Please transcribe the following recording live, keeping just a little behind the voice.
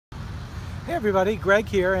Hey everybody, Greg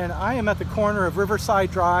here, and I am at the corner of Riverside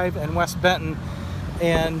Drive and West Benton,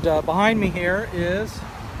 and behind me here is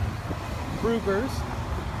Brueggers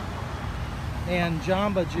and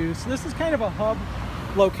Jamba Juice. This is kind of a hub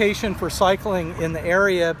location for cycling in the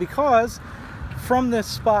area because from this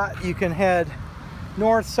spot you can head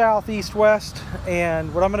north, south, east, west,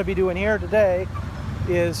 and what I'm going to be doing here today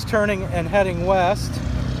is turning and heading west.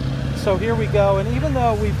 So here we go, and even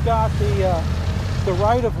though we've got the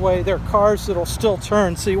right-of-way, there are cars that'll still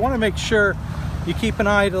turn, so you want to make sure you keep an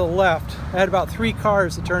eye to the left. I had about 3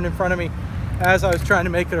 cars that turned in front of me as I was trying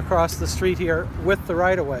to make it across the street here with the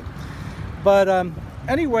right-of-way. But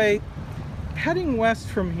anyway, heading west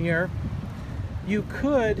from here, you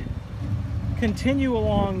could continue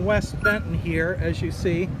along West Benton here, as you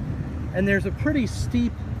see, and there's a pretty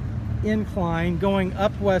steep incline going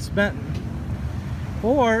up West Benton.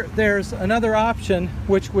 Or there's another option,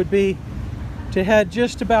 which would be to head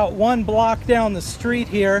just about 1 block down the street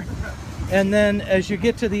here, and then as you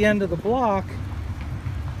get to the end of the block,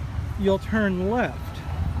 you'll turn left.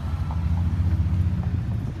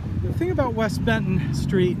 The thing about West Benton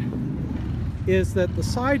Street is that the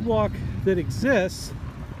sidewalk that exists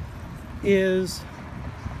is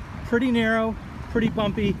pretty narrow, pretty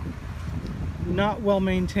bumpy, not well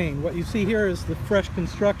maintained. What you see here is the fresh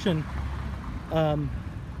construction,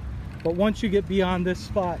 but once you get beyond this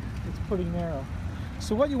spot, it's pretty narrow.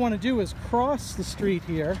 So what you want to do is cross the street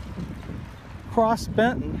here, cross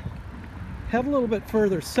Benton, head a little bit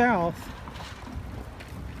further south,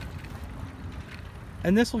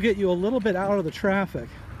 and this will get you a little bit out of the traffic.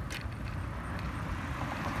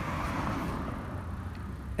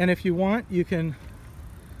 And if you want, you can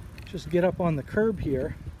just get up on the curb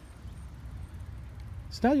here.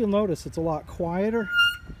 So now you'll notice it's a lot quieter,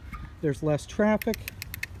 there's less traffic,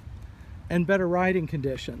 and better riding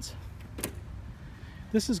conditions.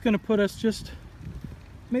 This is going to put us just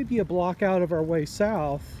maybe a block out of our way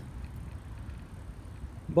south,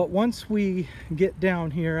 but once we get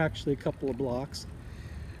down here, actually a couple of blocks,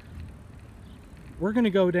 we're going to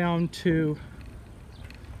go down to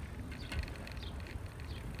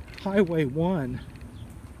Highway 1,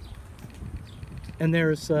 and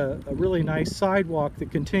there's a really nice sidewalk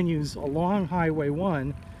that continues along Highway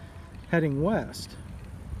 1 heading west.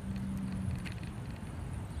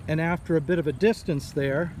 And after a bit of a distance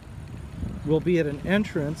there, we'll be at an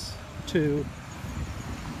entrance to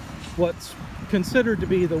what's considered to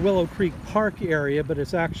be the Willow Creek Park area, but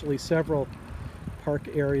it's actually several park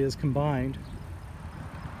areas combined.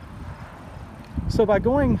 So by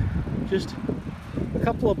going just a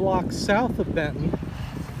couple of blocks south of Benton,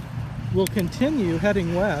 we'll continue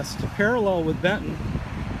heading west parallel with Benton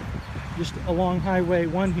just along Highway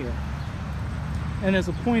 1 here. And as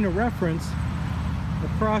a point of reference,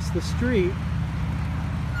 across the street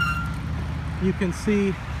you can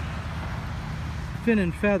see Fin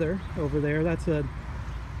and Feather over there. That's an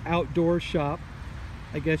outdoor shop,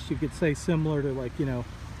 I guess you could say, similar to, like, you know,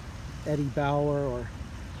 Eddie Bauer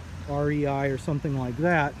or REI or something like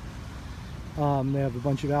that. They have a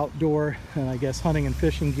bunch of outdoor and I guess hunting and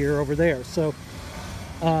fishing gear over there. So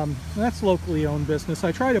that's locally owned business.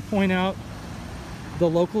 I try to point out the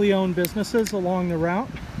locally owned businesses along the route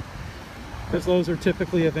because those are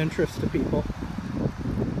typically of interest to people.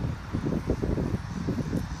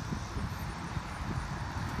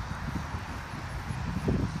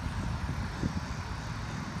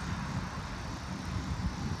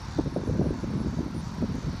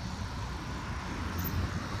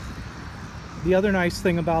 The other nice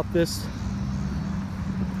thing about this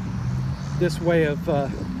way of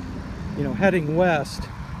you know, heading west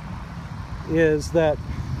is that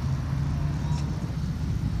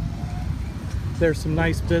there's some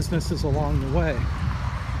nice businesses along the way.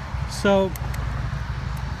 So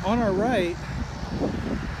on our right,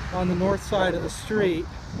 on the north side of the street,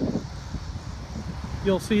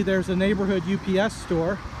 you'll see there's a neighborhood UPS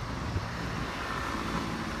store,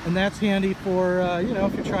 and that's handy for you know,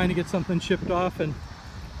 if you're trying to get something shipped off and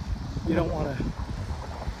you don't want to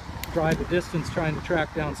drive a distance trying to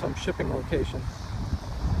track down some shipping location.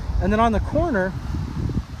 And then on the corner,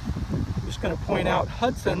 I'm just going to point out,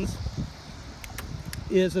 Hudson's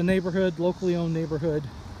is a neighborhood, locally owned neighborhood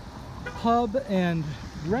pub and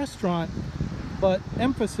restaurant, but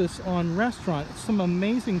emphasis on restaurant. It's some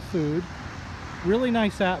amazing food, really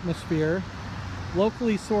nice atmosphere,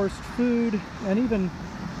 locally sourced food, and even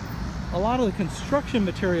a lot of the construction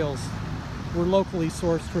materials were locally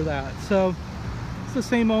sourced for that. So it's the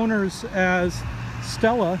same owners as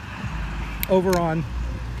Stella over on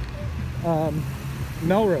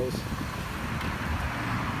Melrose.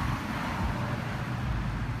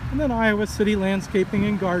 And then Iowa City Landscaping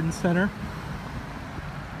and Garden Center.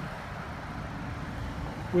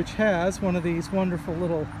 which has one of these wonderful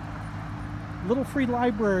little free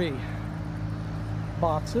library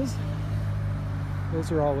boxes.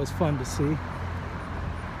 Those are always fun to see.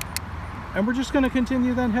 And we're just going to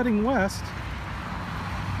continue then heading west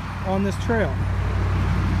on this trail.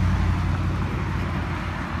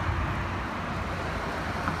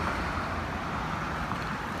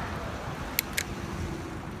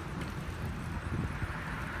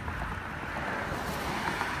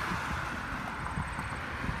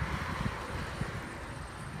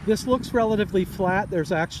 This looks relatively flat.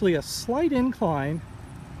 There's actually a slight incline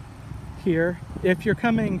here. If you're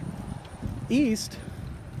coming east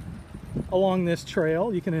along this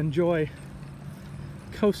trail, you can enjoy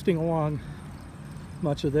coasting along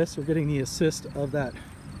much of this or getting the assist of that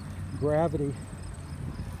gravity.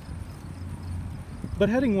 But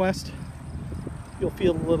heading west, you'll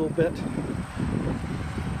feel a little bit,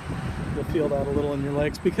 you'll feel that a little in your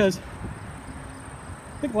legs, because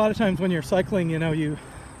I think a lot of times when you're cycling, you know, you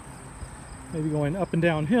maybe going up and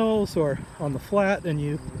down hills or on the flat, and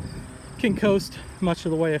you can coast much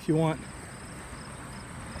of the way if you want.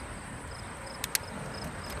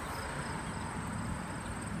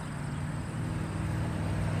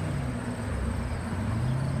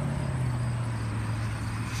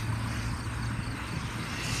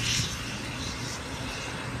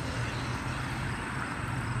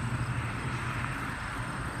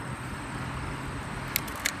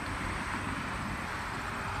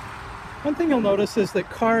 One thing you'll notice is that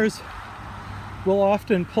cars will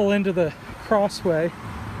often pull into the crossway,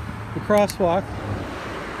 the crosswalk,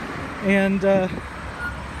 and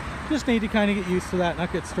just need to kind of get used to that,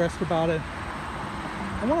 not get stressed about it.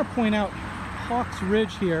 I want to point out Hawks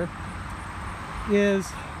Ridge here is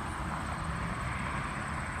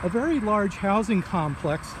a very large housing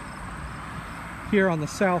complex here on the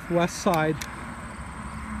southwest side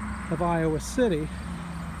of Iowa City.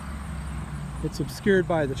 It's obscured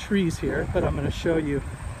by the trees here, but I'm going to show you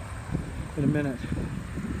in a minute.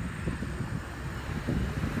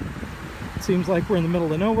 It seems like we're in the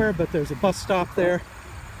middle of nowhere, but there's a bus stop there.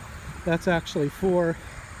 That's actually for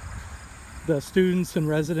the students and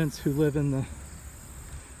residents who live in the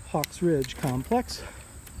Hawks Ridge complex.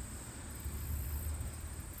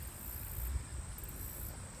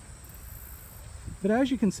 But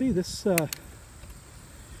as you can see, this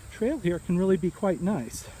trail here can really be quite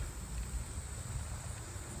nice.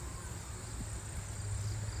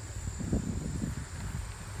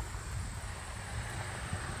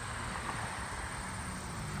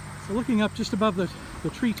 So looking up just above the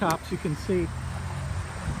treetops, you can see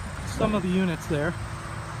some of the units there.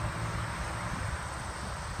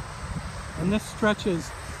 And this stretches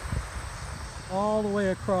all the way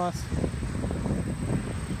across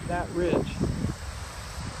that ridge.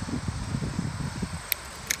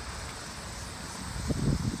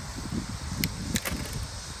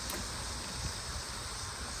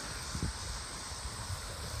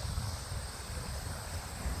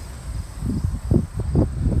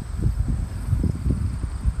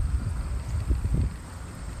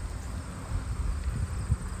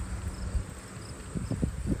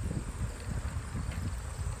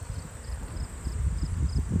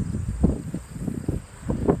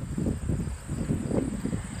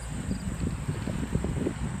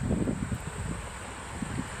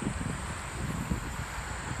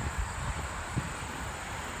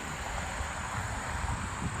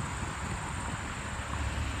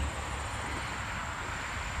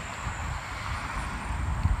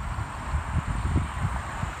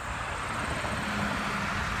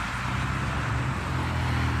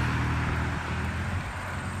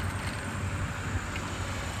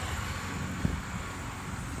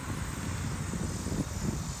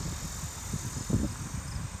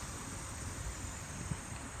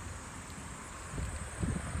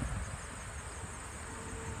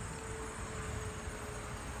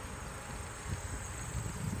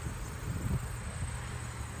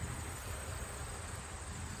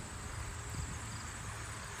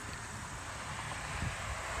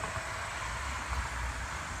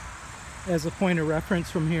 As a point of reference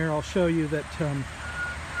from here, I'll show you that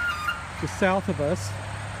just south of us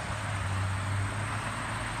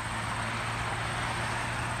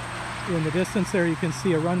in the distance there, you can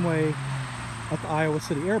see a runway at the Iowa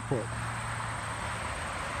City Airport.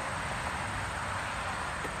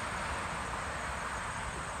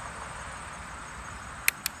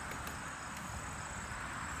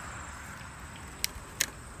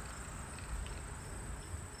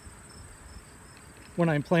 When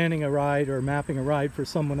I'm planning a ride or mapping a ride for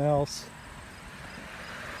someone else,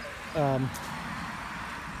 I'll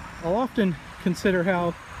often consider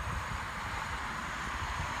how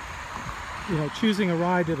you know, choosing a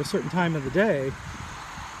ride at a certain time of the day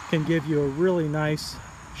can give you a really nice,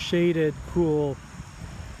 shaded, cool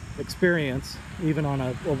experience, even on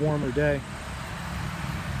a warmer day.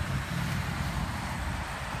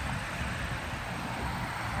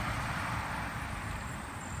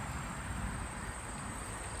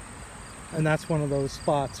 And that's one of those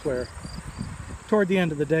spots where toward the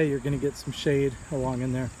end of the day you're going to get some shade along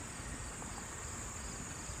in there.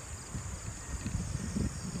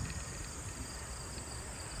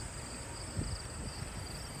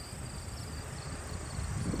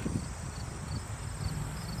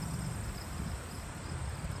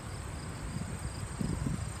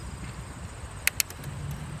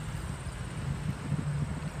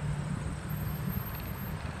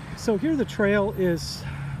 So here the trail is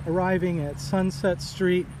arriving at Sunset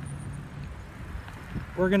Street.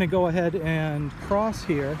 We're going to go ahead and cross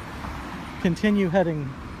here, continue heading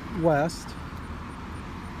west.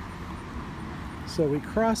 So we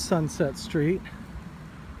cross Sunset Street,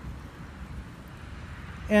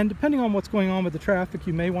 and depending on what's going on with the traffic,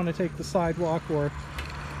 you may want to take the sidewalk or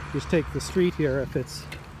just take the street here if it's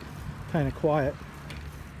kind of quiet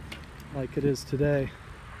like it is today.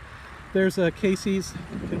 There's a Casey's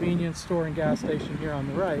convenience store and gas station here on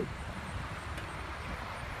the right.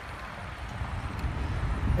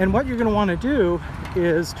 And what you're going to want to do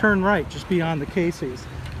is turn right just beyond the Casey's.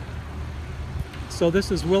 So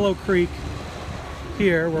this is Willow Creek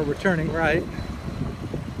here where we're turning right.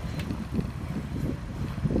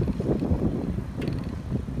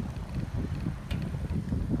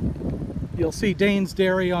 You'll see Dane's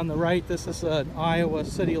Dairy on the right. This is an Iowa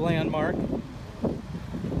City landmark.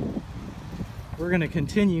 We're going to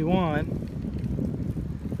continue on.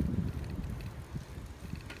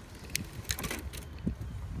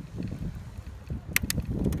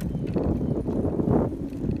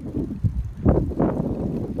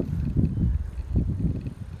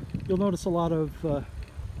 You'll notice a lot of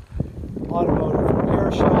automotive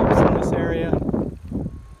repair shops in this area.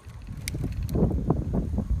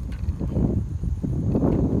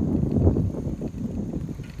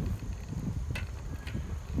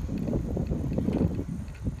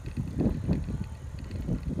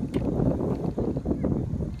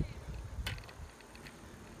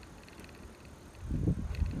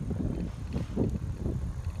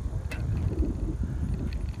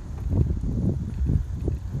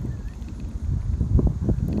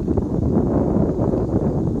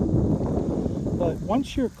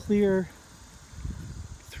 Once you're clear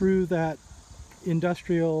through that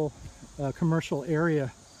industrial commercial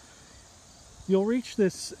area, you'll reach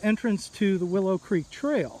this entrance to the Willow Creek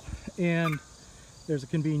Trail, and there's a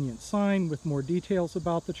convenient sign with more details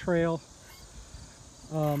about the trail.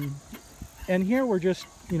 And here we're just,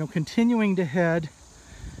 you know, continuing to head.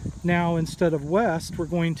 Now instead of west, we're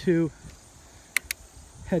going to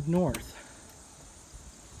head north.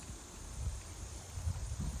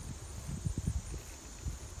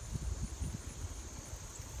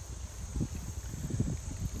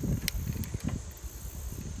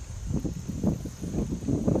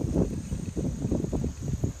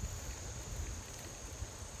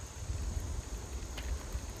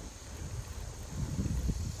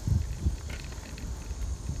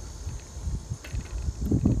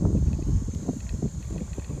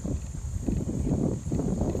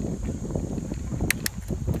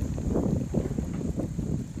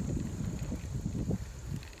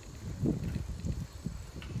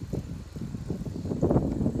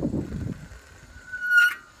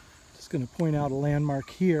 Going to point out a landmark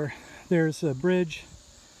here. There's a bridge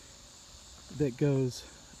that goes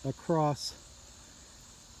across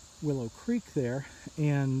Willow Creek there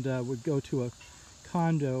and would go to a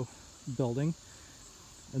condo building,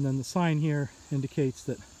 and then the sign here indicates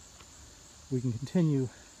that we can continue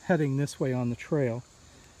heading this way on the trail.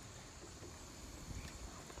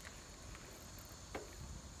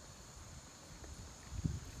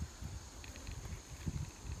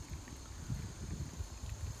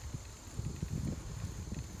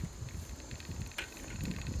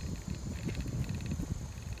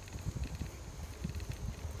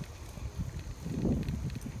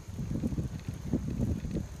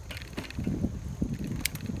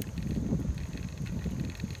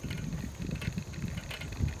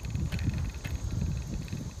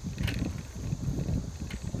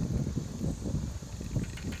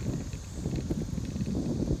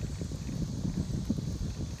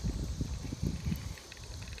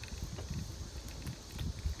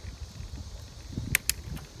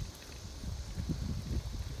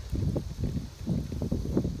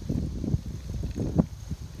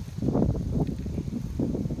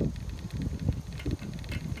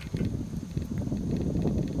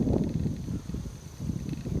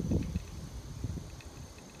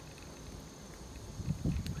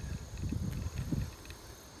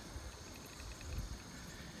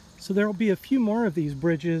 So there will be a few more of these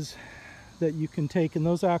bridges that you can take, and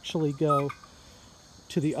those actually go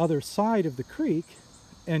to the other side of the creek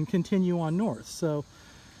and continue on north. So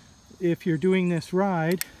if you're doing this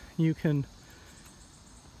ride, you can,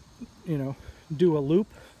 you know, do a loop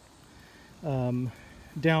down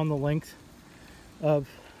the length of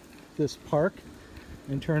this park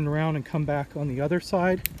and turn around and come back on the other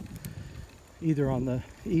side, either on the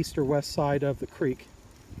east or west side of the creek.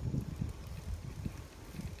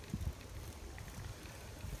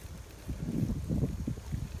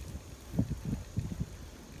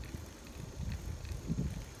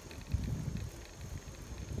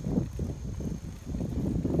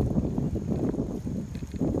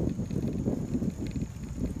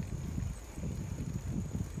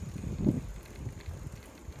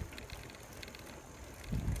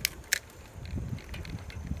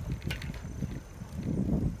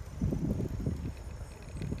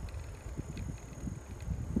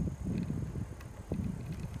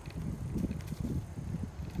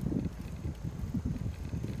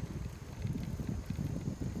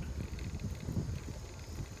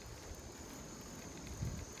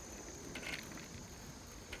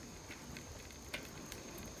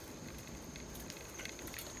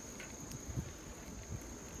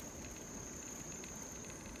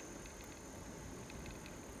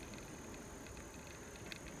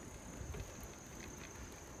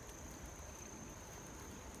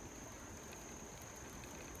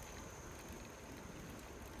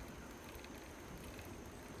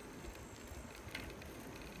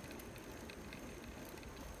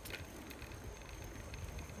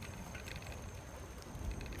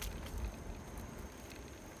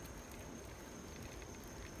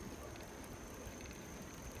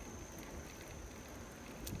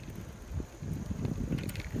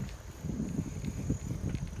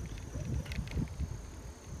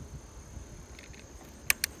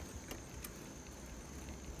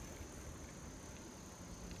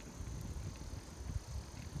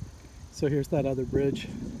 So here's that other bridge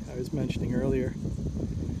I was mentioning earlier.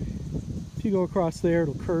 If you go across there,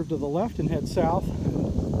 it'll curve to the left and head south.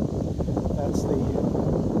 That's the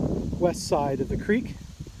west side of the creek.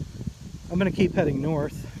 I'm going to keep heading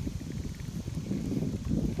north.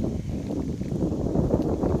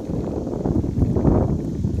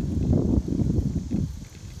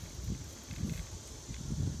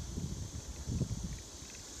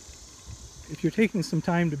 If you're taking some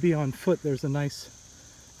time to be on foot, there's a nice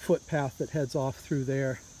footpath that heads off through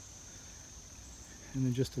there, and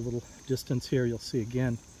then just a little distance here you'll see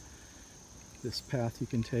again this path you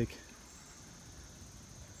can take.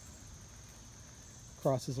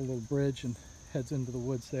 Crosses a little bridge and heads into the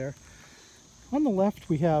woods there. On the left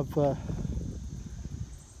we have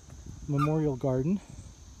Memorial Garden,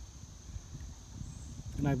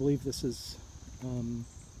 and I believe this is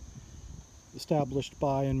established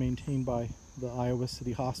by and maintained by the Iowa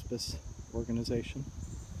City Hospice organization.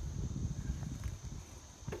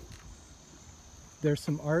 There's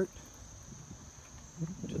some art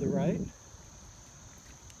to the right,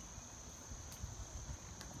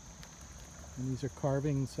 and these are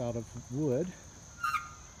carvings out of wood.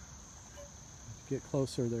 To get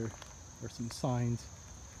closer, there are some signs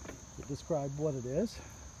that describe what it is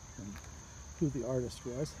and who the artist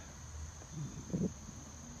was.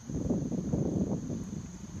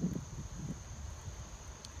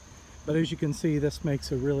 But as you can see, this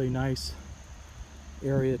makes a really nice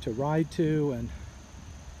area to ride to and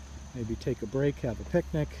maybe take a break, have a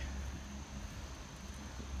picnic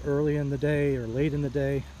early in the day or late in the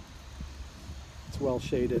day. It's well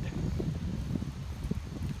shaded.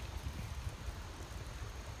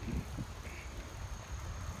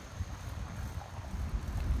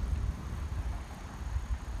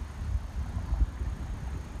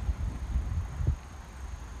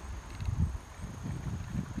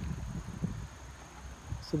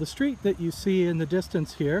 So the street that you see in the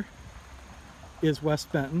distance here is West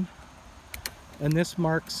Benton, and this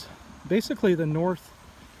marks basically the north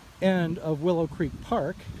end of Willow Creek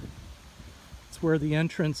Park. It's where the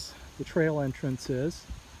entrance, the trail entrance is.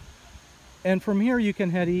 And from here you can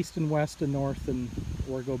head east and west and north and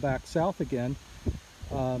or go back south again.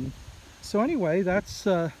 So anyway, that's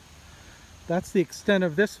the extent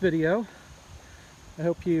of this video. I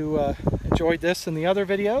hope you enjoyed this and the other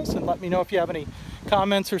videos, and let me know if you have any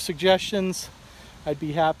comments or suggestions. I'd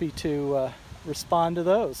be happy to respond to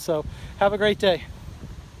those. So have a great day.